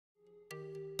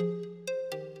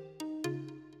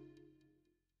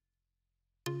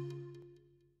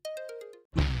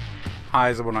Hi,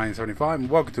 it's 1975 and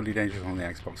welcome to Elite Dangerous on the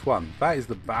Xbox One. That is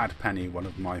the Bad Penny, one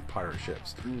of my pirate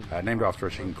ships, named after a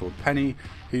chicken called Penny,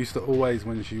 who used to always,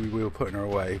 when we were putting her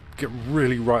away, get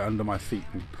really right under my feet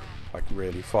and like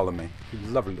really follow me. She was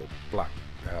a lovely little black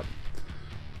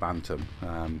bantam,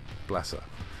 bless her.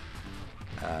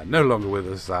 No longer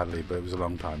with us, sadly, but it was a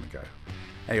long time ago.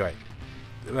 Anyway,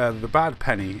 the Bad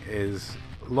Penny is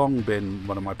long been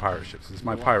one of my pirate ships. It's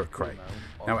my pirate crate.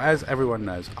 Now, as everyone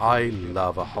knows, I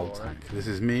love a hull tank. This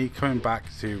is me coming back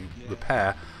to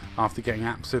repair after getting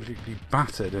absolutely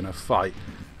battered in a fight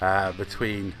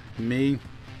between me.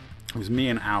 It was me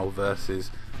and Al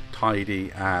versus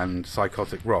Tidy and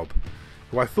Psychotic Rob,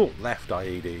 who I thought left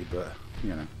IED, but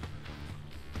you know,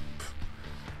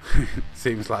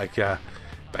 seems like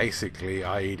basically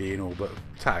IED and all but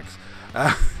tags.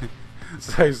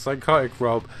 So Psychotic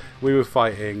Rob, we were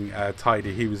fighting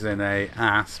Tidy. He was in a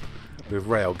ASP with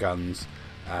rail guns,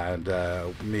 and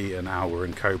me and Al were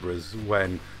in Cobras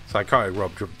when Psychotic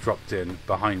Rob dropped in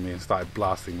behind me and started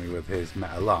blasting me with his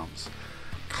metal lance.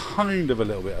 Kind of a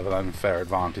little bit of an unfair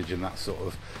advantage in that sort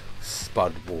of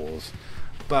spud wars.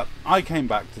 But I came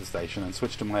back to the station and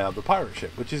switched to my other pirate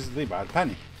ship, which is the Bad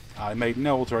Penny. I made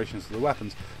no alterations to the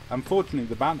weapons. Unfortunately,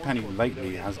 the Bad Penny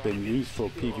lately has been used for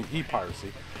PvE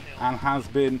piracy and has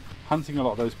been hunting a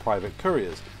lot of those private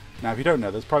couriers. Now, if you don't know,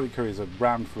 those private couriers are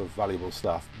rammed full of valuable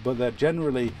stuff, but they're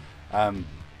generally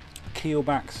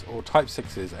keelbacks or Type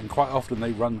 6s, and quite often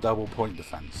they run double point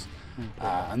defense.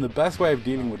 And the best way of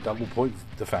dealing with double point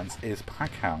defense is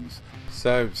pack hounds.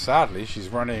 So sadly, she's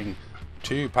running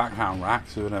 2 pack hound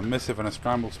racks with an emissive and a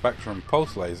scrambled spectrum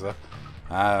pulse laser,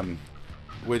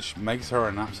 which makes her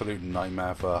an absolute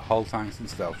nightmare for hull tanks and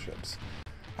stealth ships.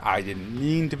 I didn't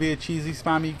mean to be a cheesy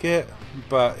spammy git,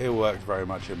 but it worked very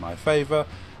much in my favour.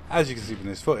 As you can see from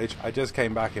this footage, I just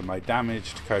came back in my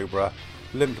damaged Cobra,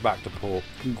 limped back to port,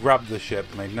 grabbed the ship,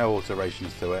 made no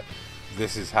alterations to it.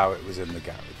 This is how it was in the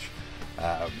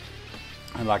garage.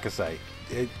 And like I say,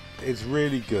 it's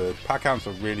really good. Pack hounds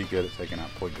are really good at taking out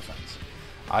point defense.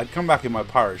 I'd come back in my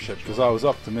pirate ship because I was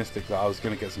optimistic that I was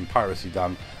going to get some piracy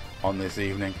done on this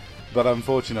evening, but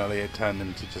unfortunately it turned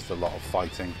into just a lot of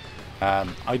fighting.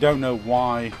 I don't know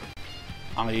why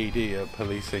IED are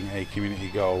policing a community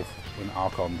goal in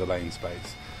Archon delaying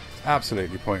space. It's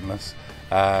absolutely pointless.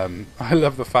 I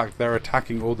love the fact they're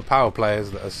attacking all the power players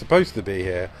that are supposed to be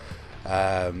here,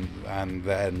 and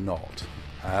they're not.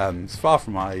 It's far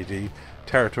from IED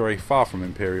territory, far from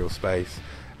Imperial space,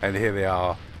 and here they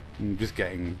are just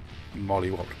getting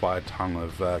mollywopped by a ton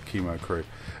of chemo crew.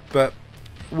 But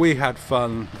we had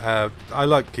fun. I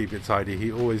like Keep It Tidy.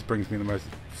 He always brings me the most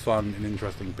fun and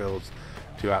interesting builds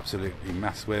to absolutely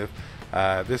mess with.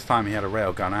 This time he had a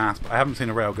railgun asp. I haven't seen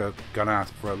a railgun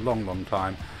asp for a long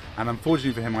time, and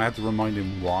unfortunately for him I had to remind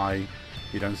him why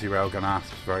you don't see railgun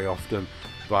asps very often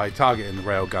by targeting the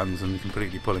railguns and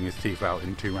completely pulling his teeth out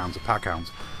in 2 rounds of pack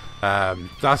hounds.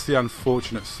 That's the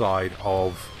unfortunate side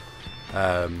of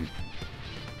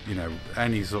you know,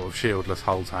 any sort of shieldless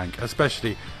hull tank,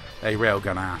 especially a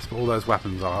railgun asp. All those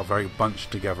weapons are very bunched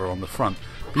together on the front.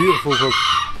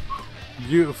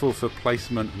 Beautiful for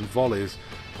placement and volleys.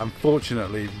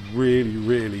 Unfortunately,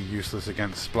 really useless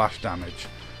against splash damage.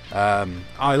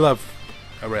 I love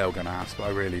a railgun asp, I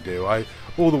really do.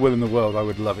 All the will in the world, I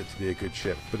would love it to be a good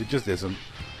ship, but it just isn't.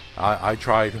 I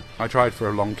tried for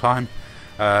a long time,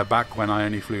 back when I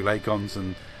only flew Lakons,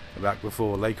 and back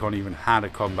before Lakon even had a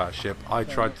combat ship. I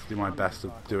tried to do my best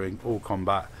of doing all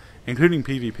combat, including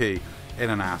PvP, in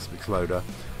an asp exploder,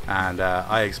 and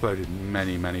I exploded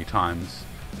many times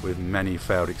with many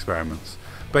failed experiments.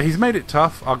 But he's made it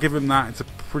tough, I'll give him that. It's a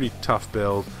pretty tough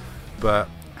build, but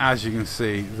as you can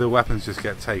see, the weapons just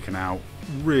get taken out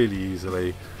really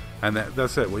easily, and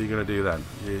that's it. What are you going to do then?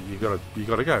 You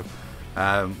got to go.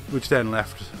 Which then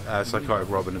left Psychotic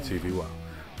Rob in a 2v1.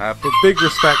 But big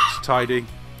respect to Tidy.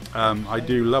 I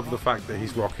do love the fact that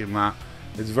he's rocking that.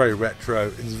 It's very retro,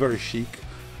 it's very chic,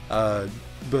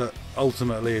 but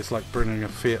ultimately it's like bringing a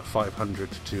Fiat 500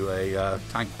 to a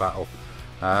tank battle.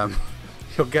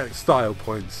 You'll get style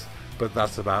points, but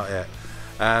that's about it.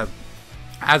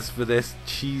 As for this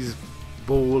cheese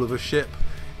ball of a ship,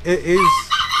 it is,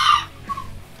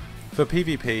 for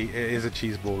PvP, it is a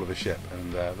cheese ball of a ship,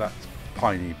 and that's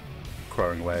Piney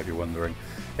crowing away if you're wondering.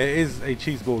 It is a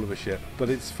cheese ball of a ship, but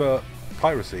it's for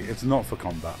piracy, it's not for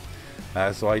combat.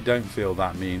 So I don't feel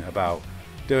that mean about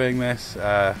doing this.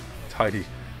 Tidy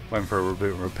went for a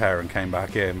reboot and repair and came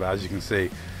back in, but as you can see,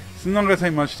 it's not going to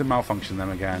take much to malfunction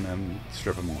them again and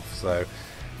strip them off. So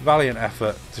valiant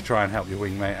effort to try and help your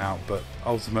wingmate out, but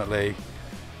ultimately,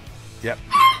 yep,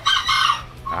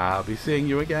 I'll be seeing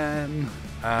you again.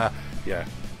 Yeah,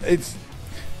 it's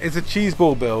a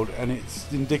cheeseball build, and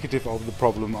it's indicative of the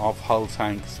problem of hull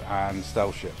tanks and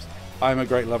stealth ships. I'm a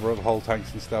great lover of hull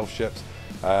tanks and stealth ships.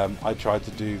 I tried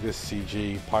to do this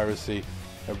CG piracy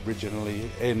originally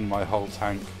in my hull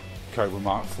tank Cobra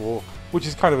Mark IV, which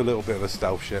is kind of a little bit of a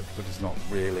stealth ship, but it's not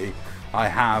really. I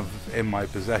have in my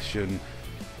possession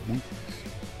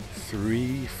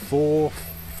 3, 4,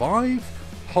 5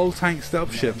 hull tank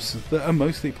stealth ships that are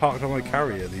mostly parked on my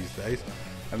carrier these days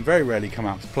and very rarely come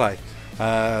out to play.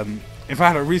 In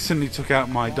fact, I recently took out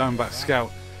my Diamondback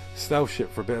Scout stealth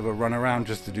ship for a bit of a run around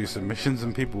just to do some missions,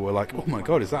 and people were like, oh my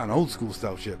god, is that an old school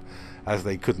stealth ship? As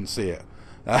they couldn't see it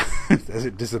as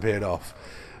it disappeared off.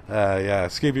 Yeah,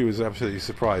 Scooby was absolutely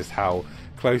surprised how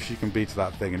close you can be to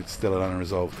that thing and it's still an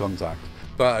unresolved contact.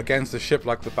 But against a ship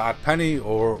like the Bad Penny,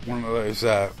 or one of those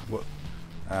what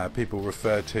people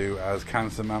refer to as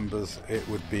cancer members, it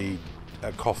would be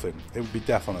a coffin. It would be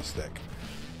death on a stick.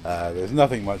 There's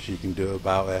nothing much you can do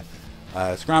about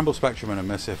it. Scramble Spectrum and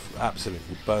Emissive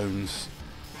absolutely bones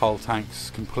hull tanks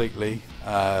completely.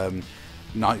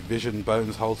 Night Vision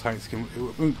bones hull tanks.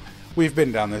 We've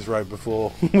been down this road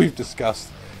before. We've discussed.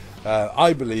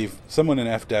 I believe someone in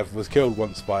FDev was killed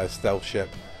once by a stealth ship.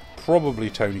 Probably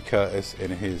Tony Curtis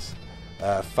in his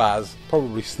Faz.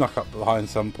 Probably snuck up behind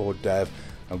some poor dev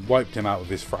and wiped him out with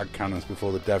his frag cannons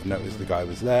before the dev noticed the guy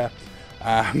was there.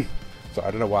 So I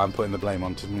don't know why I'm putting the blame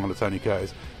on Tony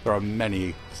Curtis. There are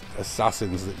many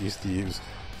assassins that used to use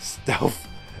stealth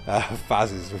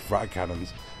Fazes with frag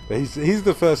cannons. But he's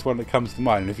the first one that comes to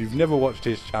mind. And if you've never watched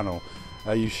his channel,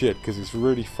 you should, because it's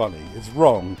really funny. It's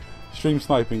wrong. Stream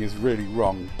sniping is really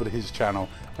wrong, but his channel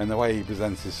and the way he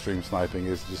presents his stream sniping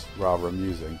is just rather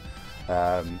amusing.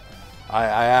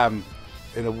 I am,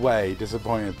 in a way,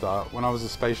 disappointed that when I was a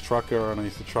space trucker and I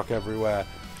used to truck everywhere,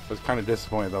 I was kind of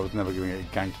disappointed that I was never going to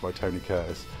get ganked by Tony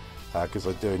Curtis, because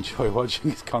I do enjoy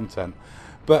watching his content.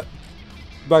 But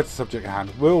back to the subject at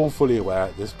hand, we're all fully aware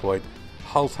at this point,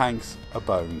 hull tanks are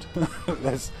boned.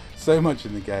 There's so much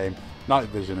in the game, Night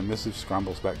Vision and Emissive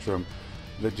Scramble Spectrum,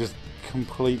 that just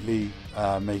completely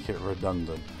make it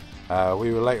redundant.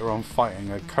 We were later on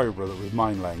fighting a Cobra that was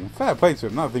mine laying. Fair play to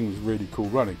him, that thing was really cool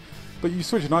running. But you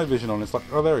switch Night Vision on, it's like,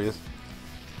 oh, there he is.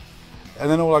 And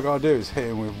then all I gotta do is hit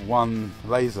him with one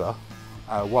laser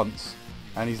once,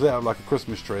 and he's lit up like a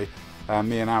Christmas tree. And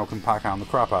me and Al can pack hound the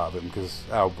crap out of him, because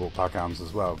Al bought pack hounds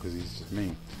as well, because he's just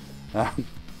mean.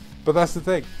 But that's the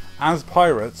thing, as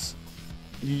pirates,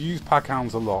 you use pack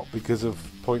hounds a lot because of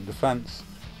point defense,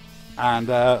 and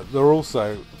they're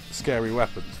also scary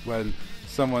weapons. When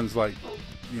someone's like,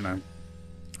 you know,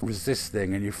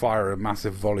 resisting and you fire a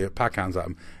massive volley of pack hounds at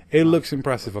them, it looks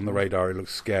impressive on the radar, it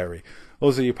looks scary.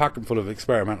 Also, you pack them full of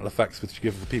experimental effects which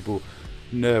give the people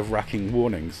nerve-wracking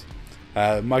warnings.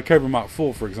 My Cobra Mark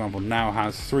IV, for example, now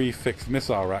has 3 fixed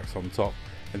missile racks on top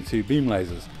and 2 beam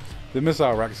lasers. The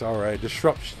missile racks are a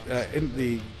disruption in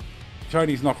the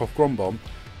Chinese knockoff Grom Bomb,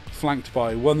 flanked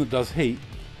by one that does heat,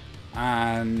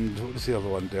 and what does the other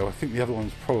one do? I think the other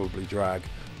one's probably drag,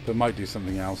 but might do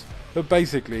something else. But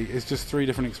basically, it's just 3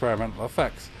 different experimental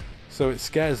effects, so it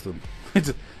scares them.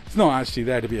 It's not actually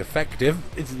there to be effective,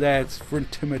 it's there for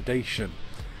intimidation.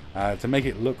 To make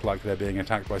it look like they're being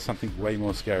attacked by something way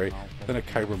more scary than a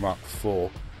Cobra Mark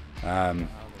IV,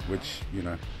 which, you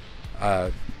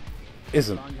know,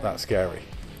 isn't that scary.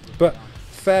 But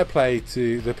fair play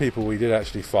to the people we did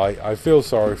actually fight. I feel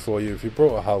sorry for you. If you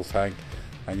brought a hull tank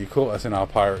and you caught us in our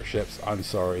pirate ships, I'm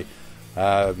sorry.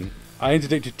 I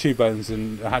interdicted 2 bones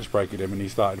and hatch break at him, and he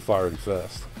started firing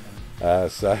first.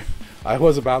 So I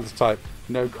was about to type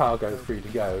no cargo, free to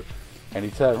go, and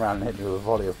he turned around and hit me with a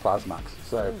volley of plasmax.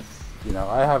 So, you know,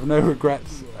 I have no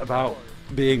regrets about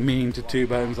being mean to 2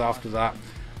 bones after that.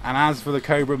 And as for the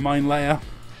Cobra mine layer,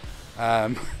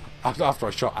 after I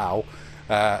shot Al,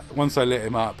 once I lit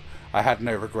him up, I had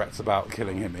no regrets about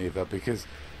killing him either, because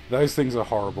those things are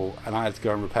horrible, and I had to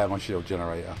go and repair my shield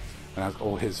generator, and that's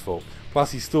all his fault.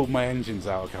 Plus, he stalled my engines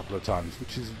out a couple of times,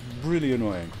 which is really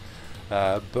annoying.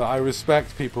 But I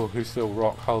respect people who still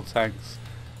rock hull tanks,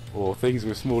 or things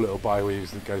with small little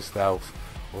biweaves that go stealth,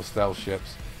 or stealth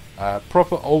ships.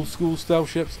 Proper old school stealth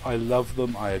ships, I love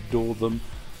them, I adore them,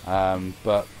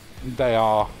 but they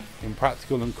are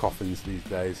impractical and coffins these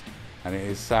days, and it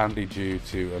is sadly due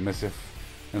to Emissive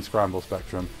and Scramble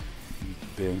Spectrum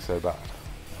being so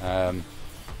bad.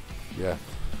 Yeah.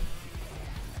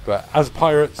 But as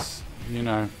pirates, you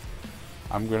know,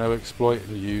 I'm going to exploit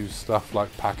and use stuff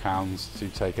like pack hounds to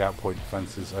take out point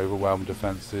defences, overwhelm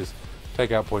defences,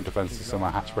 take out point defences so my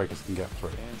hatch breakers can get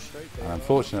through. And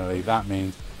unfortunately, that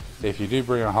means if you do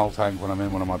bring a hull tank when I'm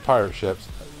in one of my pirate ships,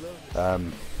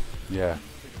 yeah,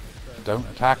 don't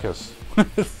attack us.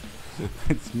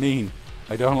 It's mean.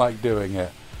 I don't like doing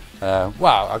it.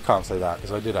 Well, I can't say that,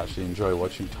 because I did actually enjoy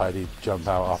watching Tidy jump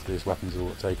out after his weapons all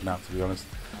got taken out, to be honest.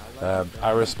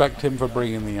 I respect him for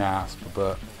bringing the asp,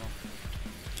 but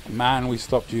man, we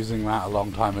stopped using that a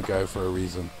long time ago for a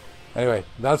reason. Anyway,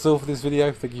 that's all for this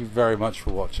video. Thank you very much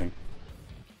for watching.